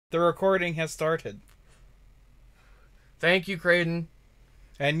The recording has started. Thank you, Creighton.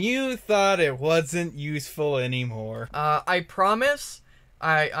 And you thought it wasn't useful anymore. I promise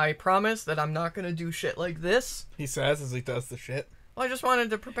that I'm not gonna do shit like this. He says as he does the shit. Well, I just wanted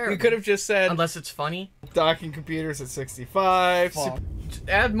to prepare. You could have just said... Unless it's funny. Docking computers at 65.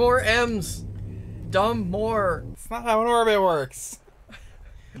 Add more M's. Dumb more. It's not how an orbit works.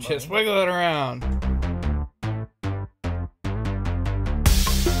 Just wiggle it around.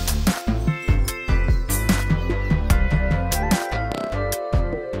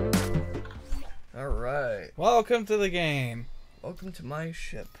 Alright. Welcome to the game. Welcome to my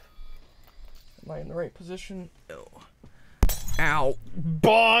ship. Am I in the right position? No. Ow.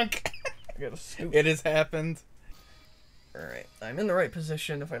 Bonk! I gotta scoop. It has happened. Alright, I'm in the right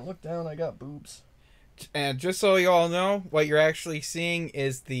position. If I look down, I got boobs. And just so you all know, what you're actually seeing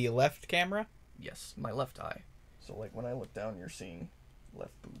is the left camera. Yes, my left eye. So like when I look down, you're seeing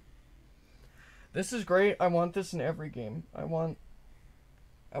left boob. This is great. I want this in every game. I want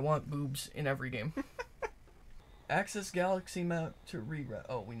boobs in every game. Access galaxy map to reroute.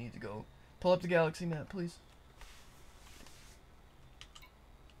 Oh, we need to go. Pull up the galaxy map, please.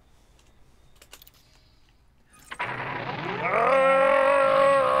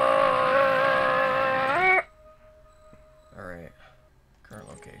 Alright. Current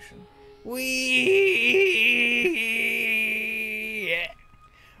location. Wee! Yeah.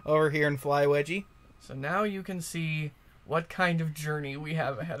 Over here in Fly Wedgie. So now you can see what kind of journey we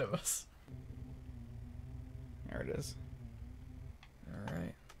have ahead of us. There it is.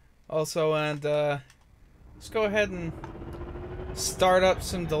 Alright. Also, and let's go ahead and start up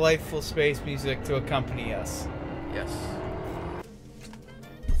some delightful space music to accompany us. Yes.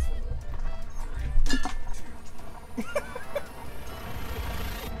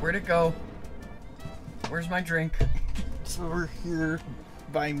 Where'd it go? Where's my drink? It's over here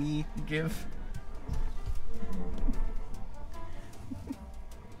by me. Give.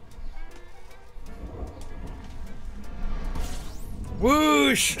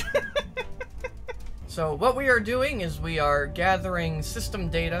 Whoosh! So what we are doing is we are gathering system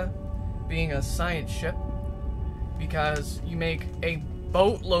data, being a science ship, because you make a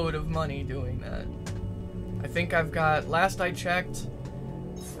boatload of money doing that. I think I've got, last I checked,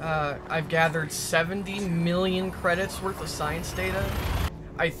 I've gathered 70 million credits worth of science data.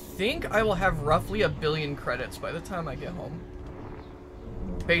 I think I will have roughly 1 billion credits by the time I get home,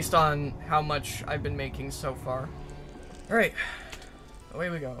 based on how much I've been making so far. Alright, away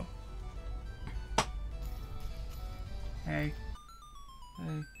we go. Hey.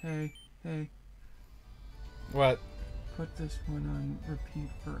 Hey. What? Put this one on repeat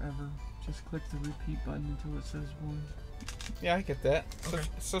forever. Just click the repeat button until it says 1. Yeah, I get that. Okay.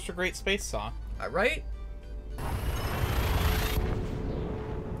 Such a great space song. Right?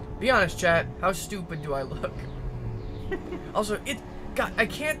 Be honest, chat. How stupid do I look? Also, God, I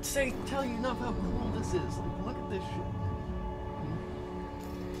can't tell you enough how cool this is. Like, look at this shit.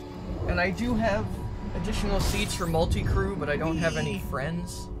 And I do have additional seats for multi-crew, but I don't have any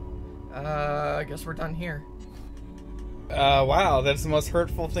friends. I guess we're done here. Wow, that's the most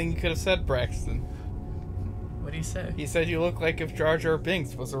hurtful thing you could have said, Braxton. What'd he say? He said you look like if Jar Jar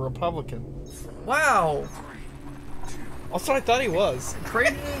Binks was a Republican. Wow! Also, I thought he was.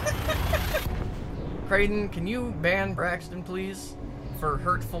 Creighton, can you ban Braxton, please? For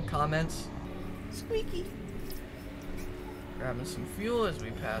hurtful comments? Squeaky. Grabbing some fuel as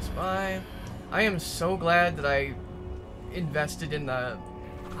we pass by. I am so glad that I invested in the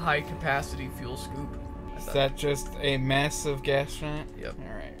high-capacity fuel scoop. Is that just a massive gas giant? Yep.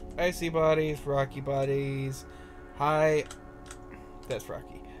 Alright. Icy bodies, rocky bodies, high... That's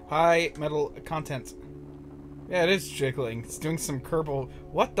rocky. High metal content. Yeah, it is jiggling. It's doing some Kerbal...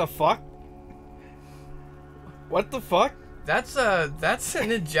 What the fuck? What the fuck? That's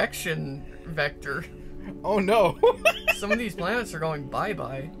an ejection vector. Oh no. Some of these planets are going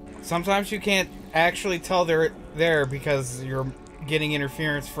bye-bye. Sometimes you can't actually tell they're there because you're getting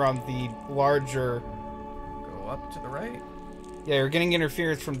interference from the larger... Go up to the right. Yeah, you're getting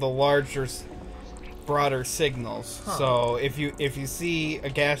interference from the larger, broader signals. Huh. So if you see a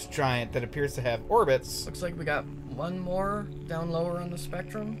gas giant that appears to have orbits... Looks like we got one more down lower on the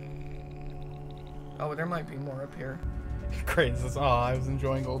spectrum. Oh, there might be more up here. Crane says, "Oh, I was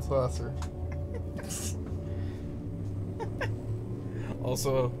enjoying Old Saucer."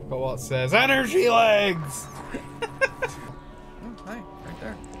 Also, Cobalt says, "Energy legs!" Oh, hi, right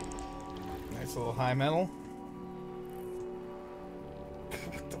there. Nice little high metal.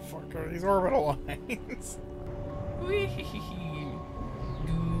 What the fuck are these orbital lines?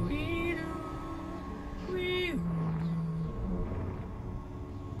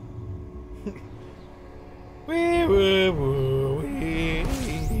 Wee woo woo wee.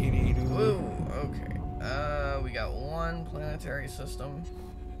 Woo. Okay. We got one planetary system.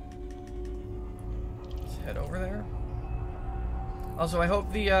 Let's head over there. Also, I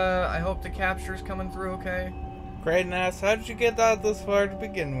hope the capture's coming through okay. Kraden asks, how did you get out this far to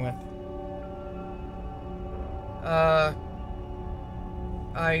begin with?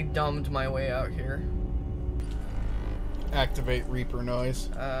 I dumbed my way out here. Activate Reaper noise.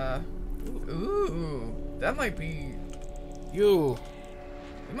 Ooh, that might be... You.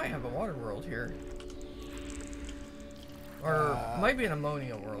 We might have a water world here. Or, might be an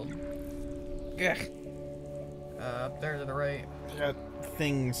ammonia world. Yeah. Up there to the right. Got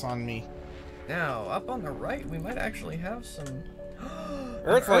things on me. Now, up on the right, we might actually have some...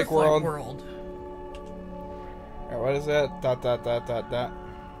 Earth-like world. world. Alright, what is that? Dot, dot, dot, dot, dot.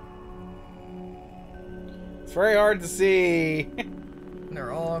 It's very hard to see. And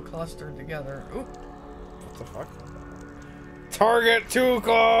they're all clustered together. Ooh. What the fuck? Target too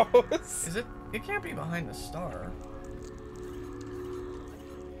close! Is it? It can't be behind the star.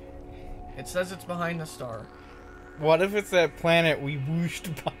 It says it's behind the star. What if it's that planet we whooshed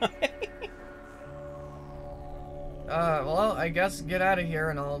by? Well, I guess get out of here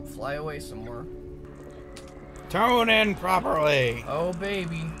and I'll fly away somewhere. Tone in properly! Oh,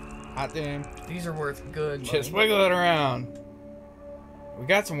 baby. Hot damn. These are worth good money. Just wiggle it around. We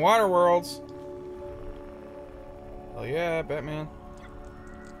got some water worlds. Oh yeah, Batman.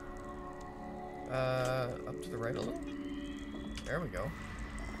 Up to the right a little? There we go.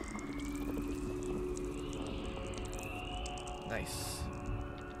 Nice.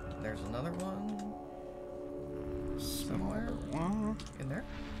 There's another one. Somewhere. In there?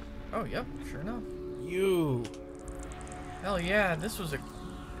 Oh, yep, sure enough. You. Hell yeah, this was a...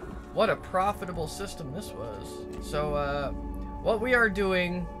 What a profitable system this was. So, what we are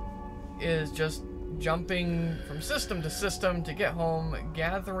doing is just jumping from system to system to get home,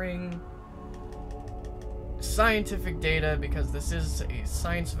 gathering scientific data because this is a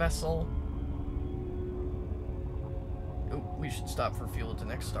science vessel. Oh, we should stop for fuel at the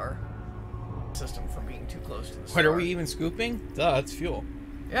next star. System from being too close to the star. What, are we even scooping? Duh, it's fuel.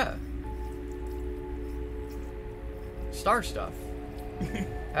 Yeah. Star stuff.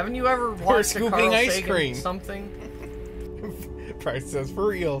 Haven't you ever watched a scooping Carl ice Sagan cream. something? Price says, for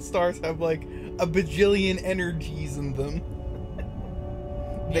real, stars have like a bajillion energies in them.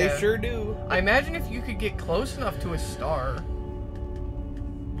 They Yeah. sure do. I imagine if you could get close enough to a star.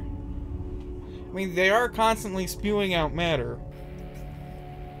 I mean, they are constantly spewing out matter.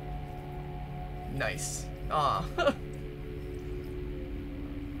 Nice. Ah.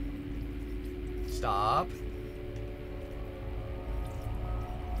 Stop.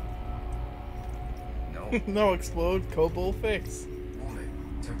 No. No explode, Cobalt fix.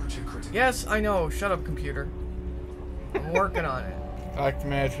 Yes, I know. Shut up, computer. I'm working on it. I like to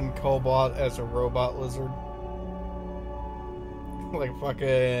imagine Cobalt as a robot lizard. Like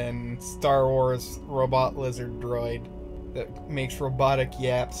fucking Star Wars robot lizard droid that makes robotic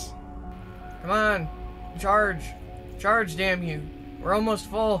yaps. Come on. Charge. Charge, damn you. We're almost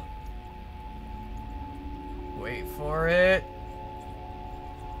full. Wait for it.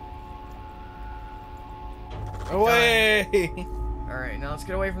 Away! Alright, now let's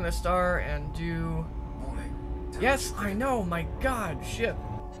get away from the star and do... Yes, I know, my god, ship.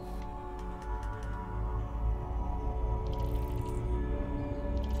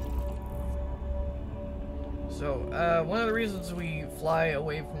 So, one of the reasons we fly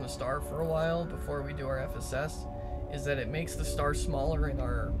away from the star for a while before we do our FSS is that it makes the star smaller in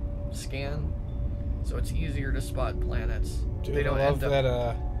our scan, so it's easier to spot planets. Dude, They don't I love end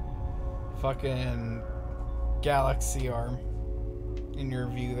up... that, fucking galaxy arm in your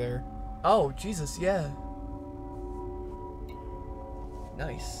view there. Oh, Jesus, yeah.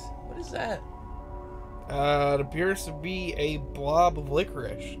 Nice. What is that? It appears to be a blob of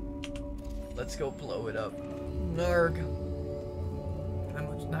licorice. Let's go blow it up. Narg.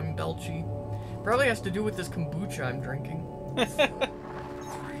 I'm belchy. Probably has to do with this kombucha I'm drinking.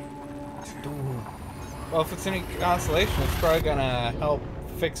 Well, if it's any consolation, it's probably gonna help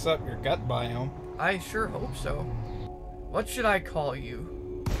fix up your gut biome. I sure hope so. What should I call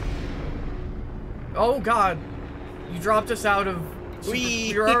you? Oh god! You dropped us out of...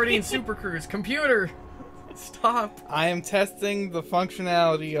 You're already in Super Cruise. Computer! Stop! I am testing the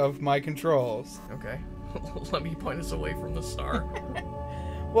functionality of my controls. Okay. Let me point us away from the star.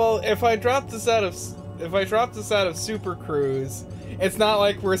 Well, if I drop this out of Super Cruise, it's not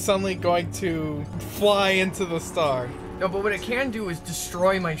like we're suddenly going to fly into the star. No, but what it can do is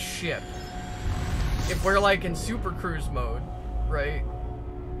destroy my ship. If we're like in Super Cruise mode, right?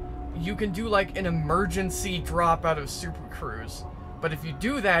 you can do like an emergency drop out of Super Cruise. But if you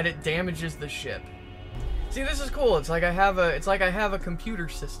do that, it damages the ship. See, this is cool. It's like I have a computer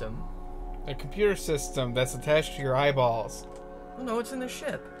system. A computer system that's attached to your eyeballs. Oh, no, it's in the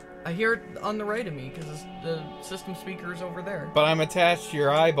ship. I hear it on the right of me because the system speaker is over there. But I'm attached to your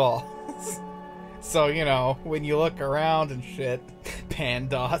eyeballs. So, you know, when you look around and shit,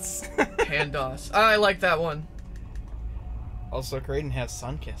 PANDOS. PANDOS. I like that one. Also, Graydon has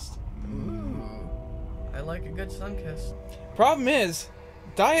Sunkissed. Ooh. I like a good Sunkist. Problem is,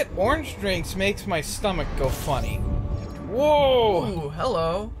 diet orange drinks makes my stomach go funny. Whoa! Ooh,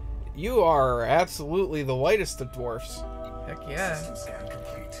 hello. You are absolutely the whitest of dwarfs. Heck yeah.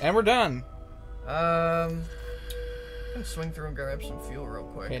 And we're done. I'm gonna swing through and grab some fuel real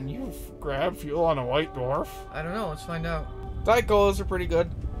quick. Can you grab fuel on a white dwarf? I don't know, let's find out. Diet colas are pretty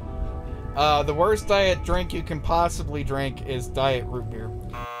good. The worst diet drink you can possibly drink is diet root beer.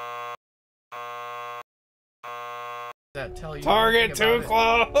 That tell you Target too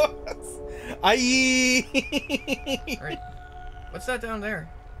close! AIEEE! Alright. What's that down there?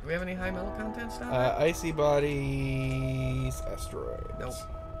 Do we have any high metal contents down there? Icy bodies, asteroids. Nope.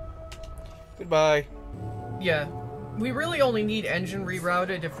 Goodbye. Yeah. We really only need engine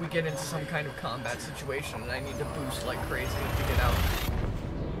rerouted if we get into some kind of combat situation and I need to boost like crazy to get out.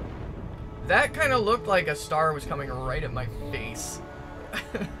 That kind of looked like a star was coming right at my face.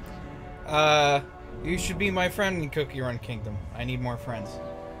 You should be my friend in Cookie Run Kingdom. I need more friends.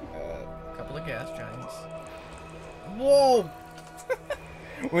 A couple of gas giants. Whoa!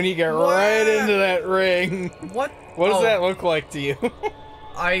 When you get right into that ring. What? What does that look like to you?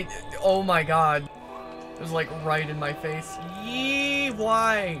 Oh my god. It was like right in my face. Yee,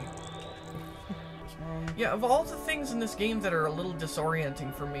 why? Yeah, of all the things in this game that are a little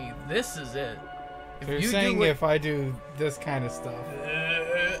disorienting for me, this is it. If you're saying if I do this kind of stuff.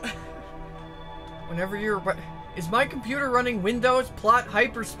 Whenever you're... Is my computer running Windows plot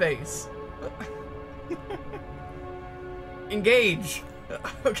hyperspace? Engage.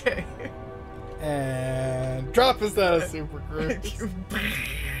 Okay. And drop us out of Super Cruise.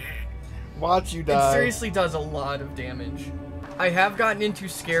 Watch you die. It seriously does a lot of damage. I have gotten into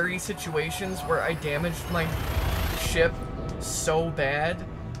scary situations where I damaged my ship so bad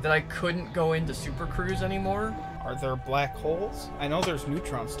that I couldn't go into Super Cruise anymore. Are there black holes? I know there's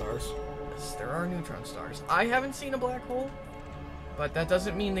neutron stars. Yes, there are neutron stars. I haven't seen a black hole, but that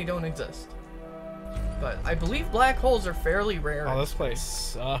doesn't mean they don't exist. But I believe black holes are fairly rare. Oh, this place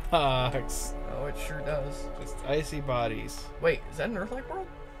sucks. Oh, it sure does. Just icy bodies. Wait, is that an Earth-like world?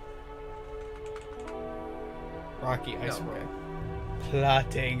 Rocky ice No, world. okay.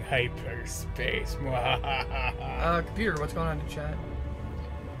 Plotting hyperspace. Computer, what's going on in chat?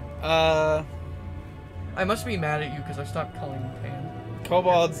 I must be mad at you because I stopped calling you Pan.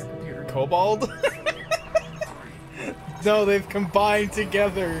 Kobold's... Computer. Kobold? No, they've combined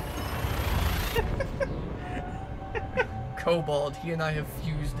together. Kobold, he and I have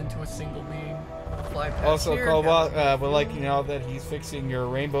fused into a single being. Fly past Also, here, Kobold would like you know that he's fixing your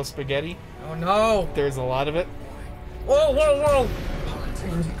rainbow spaghetti. Oh no! There's a lot of it. Whoa, whoa, whoa!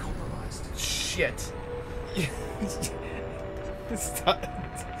 Shit.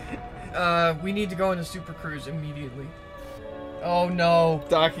 We need to go into Super Cruise immediately. Oh no.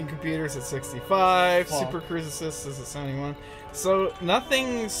 Docking computers at 65. Fuck. Super Cruise Assist is at 71. So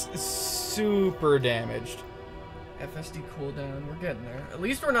nothing's super damaged. FSD cooldown, we're getting there. At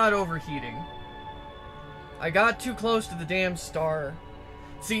least we're not overheating. I got too close to the damn star.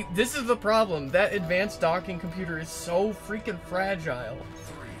 See, this is the problem. That advanced docking computer is so freaking fragile.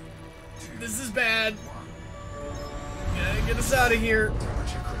 This is bad. Get us out of here.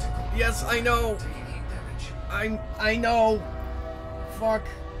 Yes, I know. I know. Fuck.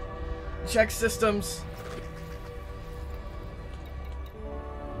 Check systems.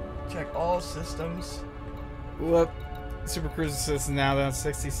 Check all systems. Whoop. Super Cruise Assist is now down to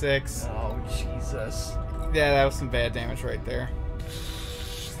 66. Oh, Jesus. Yeah, that was some bad damage right there.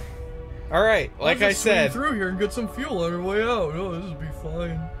 Alright, like I said. Through here and get some fuel on our way out. Oh, this will be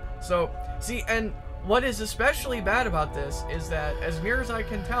fine. So, see, and what is especially bad about this is that, as near as I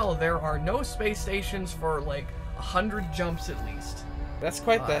can tell, there are no space stations for like 100 jumps at least. That's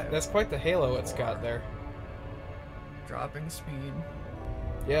quite the halo it's got there. Dropping speed.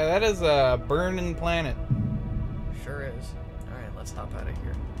 Yeah, that is a burning planet. Sure is. Alright, let's hop out of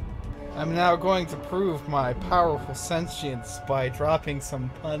here. I'm now going to prove my powerful sentience by dropping some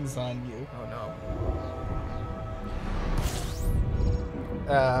puns on you. Oh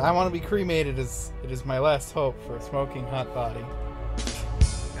no. I want to be cremated as it is my last hope for a smoking hot body.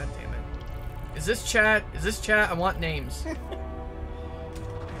 God damn it. Is this chat? Is this chat? I want names.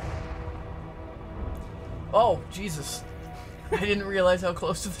 Oh, Jesus. I didn't realize how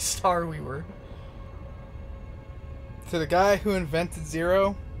close to the star we were. To the guy who invented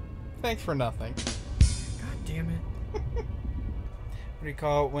zero, thanks for nothing. God damn it. What do you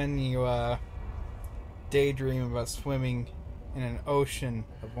call it when you daydream about swimming in an ocean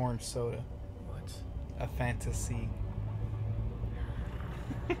of orange soda? What? A fantasy.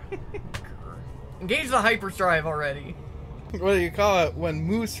 Engage the hyperdrive already. What do you call it when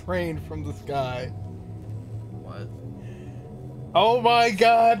moose rain from the sky? What? Oh my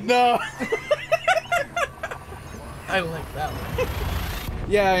god, no! I like that one.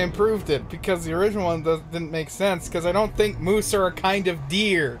 Yeah, I improved it because the original one didn't make sense because I don't think moose are a kind of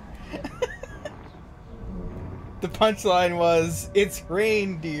deer. The punchline was, it's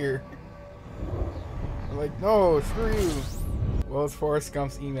reindeer. I'm like, no, screw you. What was Forrest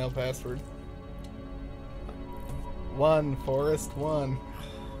Gump's email password? 1 Forrest 1.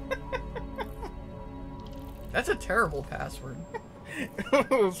 That's a terrible password. It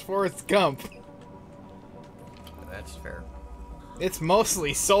was Forrest Gump. That's fair. It's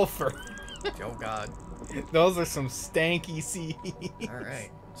mostly sulfur. Oh god. Those are some stanky seeds.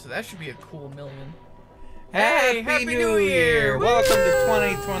 Alright. So that should be a cool million. Hey, Happy New Year! Welcome to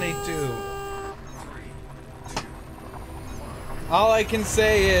 2022. All I can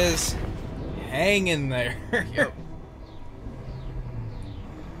say is, hang in there. Yep.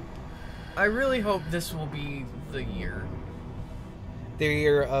 I really hope this will be the year. The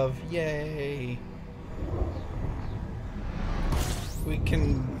year of yay. We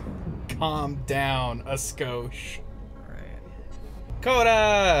can calm down a skosh. Alright.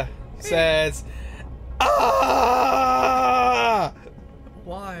 Coda says, ah!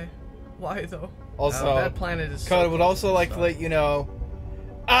 Why? Why though? Also, that planet is Coda so would also like to let you know,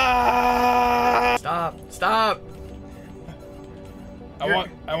 ah! Stop! Stop!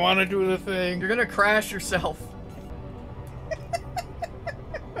 I want to do the thing. You're gonna crash yourself.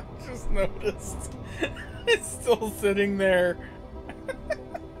 Just noticed. It's still sitting there.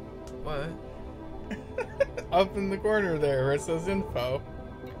 What? Up in the corner there where it says info.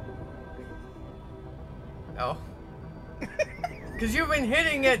 Oh. Because you've been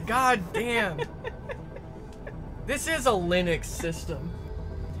hitting it, god damn. This is a Linux system.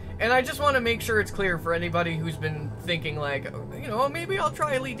 And I just want to make sure it's clear for anybody who's been thinking like, you know, maybe I'll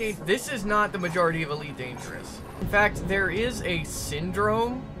try Elite Dangerous. This is not the majority of Elite Dangerous. In fact, there is a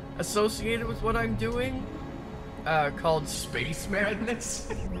syndrome associated with what I'm doing called Space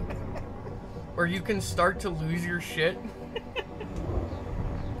Madness. Where you can start to lose your shit.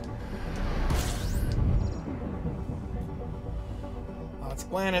 Lots of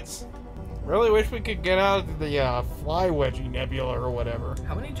planets. Really wish we could get out of the Fly Wedgie Nebula or whatever.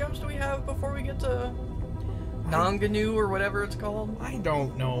 How many jumps do we have before we get to Nanganu or whatever it's called? I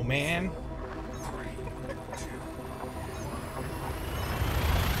don't know, man.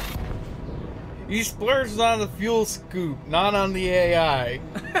 You splurged on the fuel scoop, not on the AI.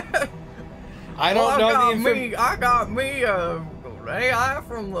 I don't know the I got me a AI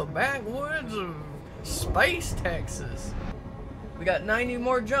from the backwoods of Space, Texas. We got 90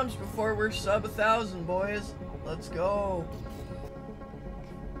 more jumps before we're sub 1,000, boys. Let's go.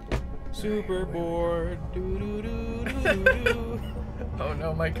 Super bored. Doo -doo -doo -doo -doo. Oh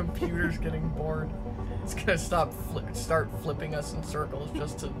no, my computer's getting bored. It's gonna start flipping us in circles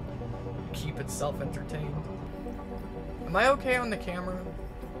just to keep itself entertained. Am I okay on the camera?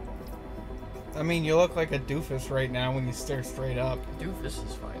 I mean, you look like a doofus right now when you stare straight up. Doofus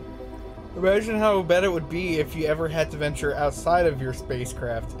is fine. Imagine how bad it would be if you ever had to venture outside of your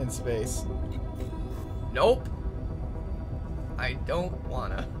spacecraft in space. Nope. I don't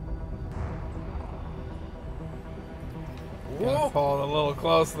wanna. Gonna pull it a little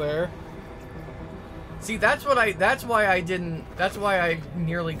close there. See, that's why I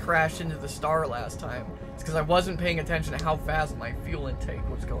nearly crashed into the star last time. It's because I wasn't paying attention to how fast my fuel intake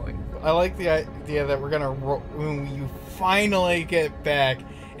was going. I like the idea that we're gonna, when you finally get back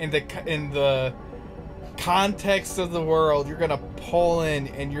in the context of the world, you're gonna pull in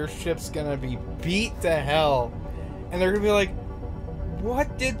and your ship's gonna be beat to hell. And they're gonna be like,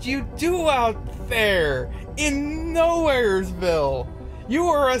 what did you do out there in Nowheresville? You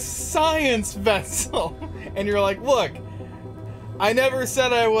were a science vessel. And you're like, look, I never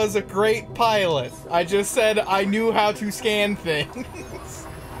said I was a great pilot. I just said I knew how to scan things.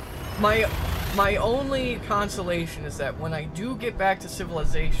 My only consolation is that when I do get back to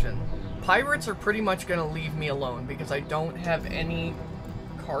civilization, pirates are pretty much gonna leave me alone because I don't have any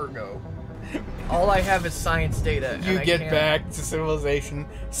cargo. All I have is science data. You get back to civilization,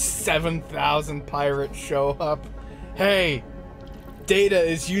 7,000 pirates show up. Hey, data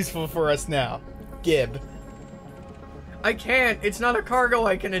is useful for us now. Gib. I can't. It's not a cargo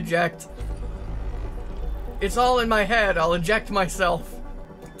I can eject. It's all in my head. I'll eject myself.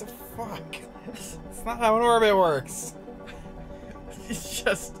 What the fuck? It's not how an orbit works. It's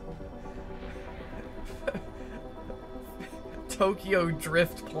just... Tokyo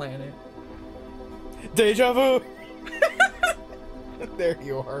Drift Planet. Deja vu! There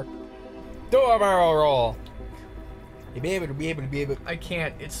you are. Do a barrel roll. You be able to be able. I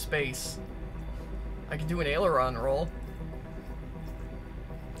can't. It's space. I can do an aileron roll.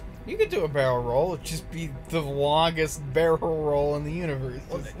 You could do a barrel roll. It'd just be the longest barrel roll in the universe.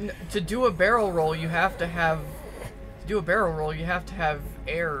 Well, to do a barrel roll, you have to have... To do a barrel roll, you have to have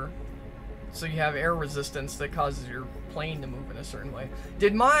air. So you have air resistance that causes your plane to move in a certain way.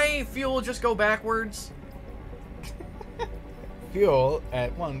 Did my fuel just go backwards? Fuel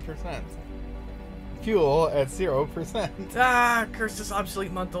at 1%. Fuel at 0%. Ah, curse this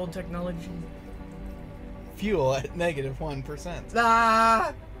obsolete month-old technology. Fuel at -1%.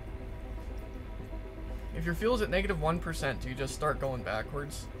 Ah! If your fuel's at -1%, do you just start going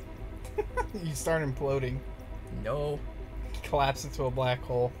backwards? You start imploding. No. Collapse into a black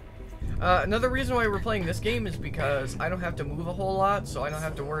hole. Another reason why we're playing this game is because I don't have to move a whole lot, so I don't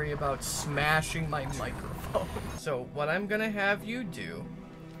have to worry about smashing my microphone. So what I'm gonna have you do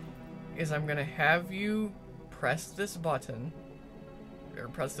is I'm gonna have you press this button, or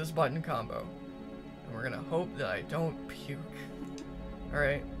press this button combo, and we're gonna hope that I don't puke.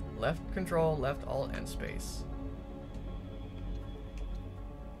 Alright, left control, left alt, and space.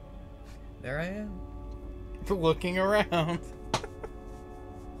 There I am. Looking around.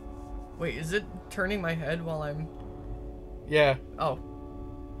 Wait, is it turning my head while I'm... Yeah. Oh.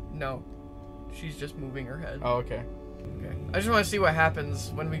 No. She's just moving her head. Oh, okay. Okay. I just want to see what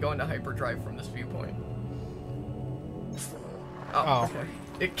happens when we go into hyperdrive from this viewpoint. Oh, okay.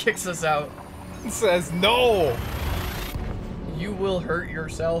 It kicks us out. It says no! You will hurt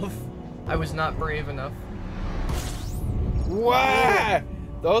yourself. I was not brave enough. What?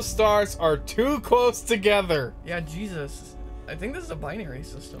 Those stars are too close together. Yeah, Jesus. I think this is a binary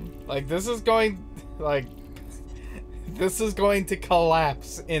system. Like, this is going to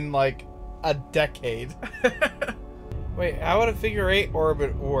collapse in, like, a decade. Wait, how would a figure-8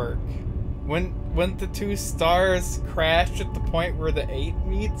 orbit work? Wouldn't the two stars crash at the point where the 8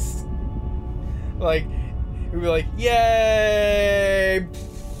 meets? Like, it would be like, yay!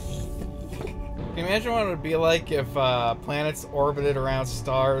 Can you imagine what it would be like if planets orbited around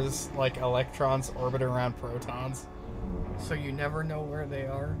stars like electrons orbit around protons? So you never know where they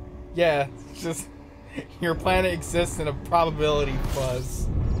are? Yeah, it's just your planet exists in a probability fuzz.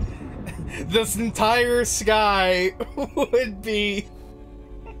 This entire sky would be...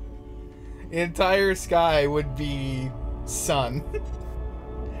 The entire sky would be sun.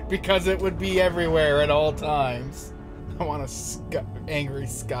 Because it would be everywhere at all times. I want a angry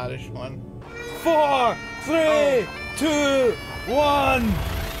Scottish one. 4, 3, 2, 1!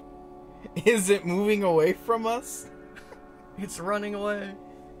 Is it moving away from us? It's running away.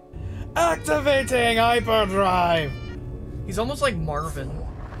 Activating hyperdrive! He's almost like Marvin.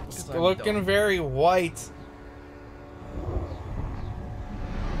 Looking very white.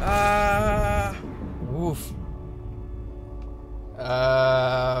 Woof.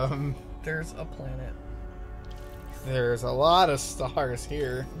 There's a planet. There's a lot of stars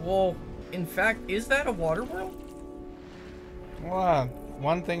here. Whoa. In fact, is that a water world? Wow,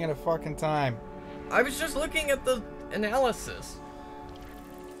 one thing at a fucking time. I was just looking at the analysis.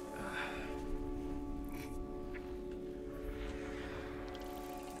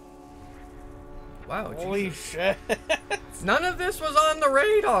 Wow, holy Jesus. shit. None of this was on the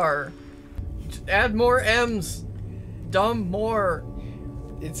radar. Just add more M's. Dumb more.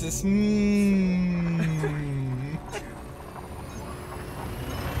 It's just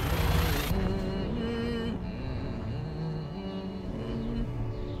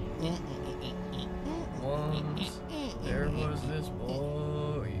Once there was this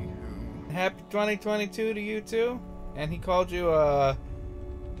boy who... Happy 2022 to you too. And he called you hold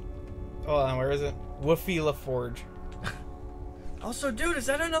on, where is it? Woofy LaForge. Also, dude, is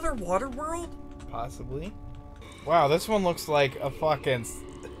that another water world? Possibly. Wow, this one looks like a fucking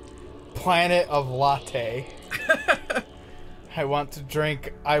planet of latte. I want to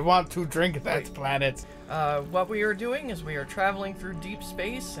drink that planet. What we are doing is we are traveling through deep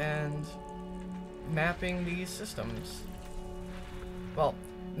space and mapping these systems. Well,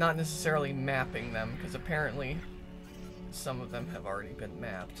 not necessarily mapping them, because apparently some of them have already been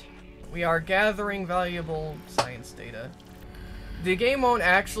mapped. We are gathering valuable science data. The game won't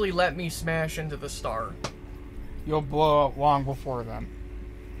actually let me smash into the star. You'll blow up long before then.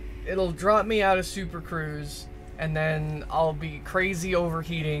 It'll drop me out of Super Cruise and then I'll be crazy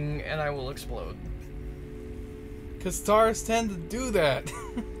overheating and I will explode. Because stars tend to do that.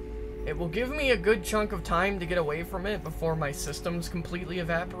 It will give me a good chunk of time to get away from it before my systems completely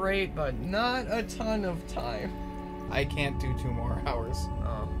evaporate, but not a ton of time. I can't do 2 more hours.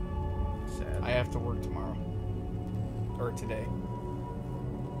 Oh, sad. I have to work tomorrow. Or today.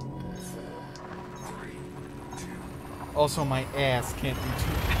 Also, my ass can't do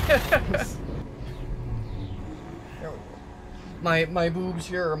 2 hours. My boobs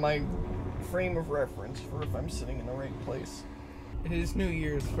here are my frame of reference for if I'm sitting in the right place. It is New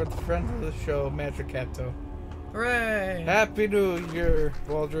Year's for the friend of the show, Magic Capto. Hooray! Happy New Year,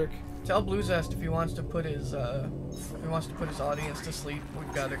 Waldrick. Tell Bluezest if he wants to put his audience to sleep.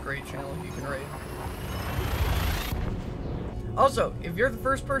 We've got a great channel he can raid. Also, if you're the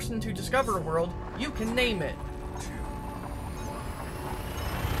first person to discover a world, you can name it.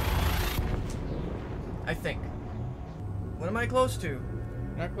 I think. What am I close to?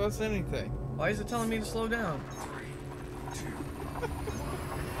 Not close to anything. Why is it telling me to slow down?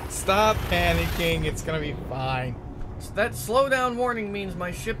 Stop panicking, it's gonna be fine. So that slowdown warning means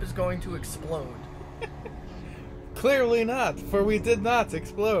my ship is going to explode. Clearly not, for we did not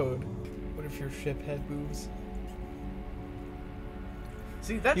explode. What if your ship had boobs?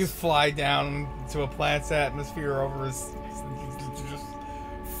 See, that's... You fly down to a planet's atmosphere over his... just...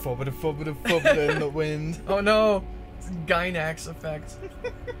 Fobita in the wind. Oh no! It's Gynax effect.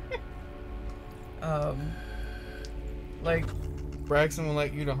 Like... Braxton will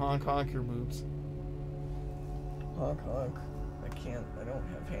let you to honk your boobs. Honk. I can't. I don't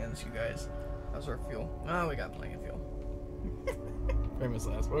have hands, you guys. How's our fuel? Oh, we got plenty of fuel. Famous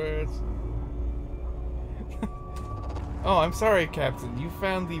last words. Oh, I'm sorry, Captain. You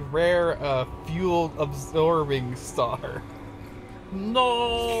found the rare, fuel-absorbing star.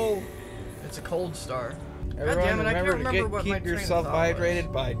 No! It's a cold star. Everyone, God damn it, I can't remember remember what my keep train of yourself thought hydrated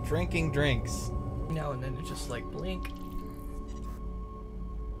was. by drinking drinks. Now and then it just, like, blink.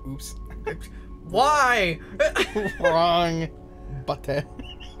 Oops. Why? Wrong button.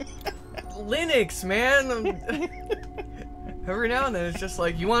 Linux, man! Every now and then it's just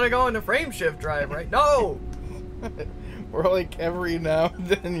like, you want to go into frame shift drive, right? No! Or like every now and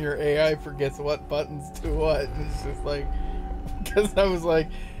then your AI forgets what buttons to what. And it's just like, because I was like,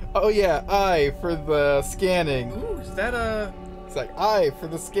 oh yeah, I for the scanning. Ooh, is that a... It's like, I for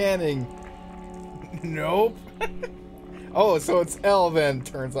the scanning. Nope. Oh, so it's L then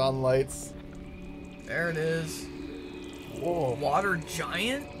turns on lights. There it is. Whoa. Water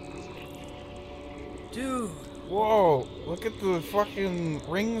giant? Dude. Whoa, look at the fucking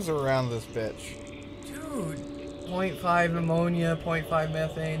rings around this bitch. Dude. 0.5 ammonia, 0.5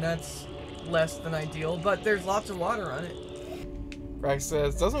 methane, that's less than ideal, but there's lots of water on it. Rex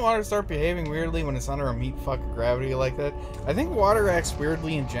says, doesn't water start behaving weirdly when it's under a meat fuck of gravity like that? I think water acts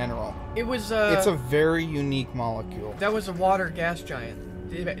weirdly in general. It was, it's a very unique molecule. That was a water gas giant.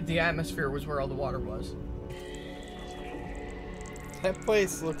 The atmosphere was where all the water was. That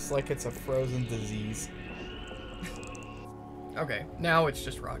place looks like it's a frozen disease. Okay, now it's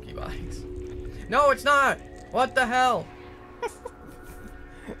just rocky bodies. No, it's not! What the hell?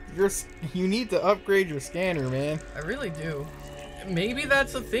 You need to upgrade your scanner, man. I really do. Maybe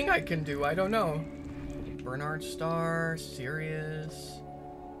that's a thing I can do, I don't know. Bernard Star, Sirius,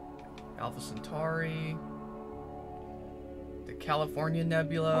 Alpha Centauri, the California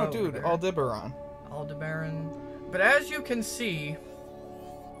Nebula. Oh, dude, Aldebaran. Aldebaran. But as you can see,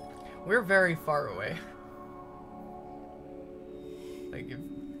 we're very far away.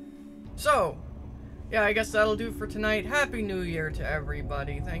 So, yeah, I guess that'll do for tonight. Happy New Year to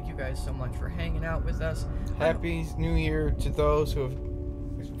everybody. Thank you guys so much for hanging out with us. Happy New Year to those who have...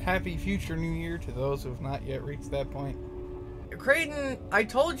 Happy future New Year to those who have not yet reached that point. Creighton, I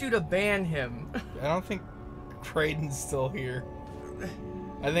told you to ban him. I don't think Creighton's still here.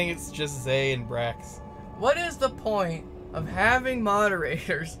 I think it's just Zay and Brax. What is the point of having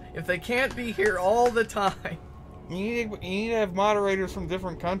moderators if they can't be here all the time? You need to have moderators from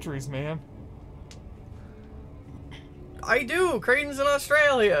different countries, man. I do. Creighton's in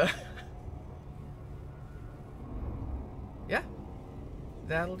Australia. Yeah,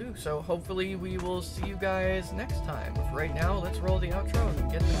 that'll do. So hopefully we will see you guys next time. But for right now, let's roll the outro and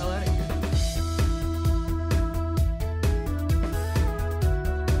get the hell out of here.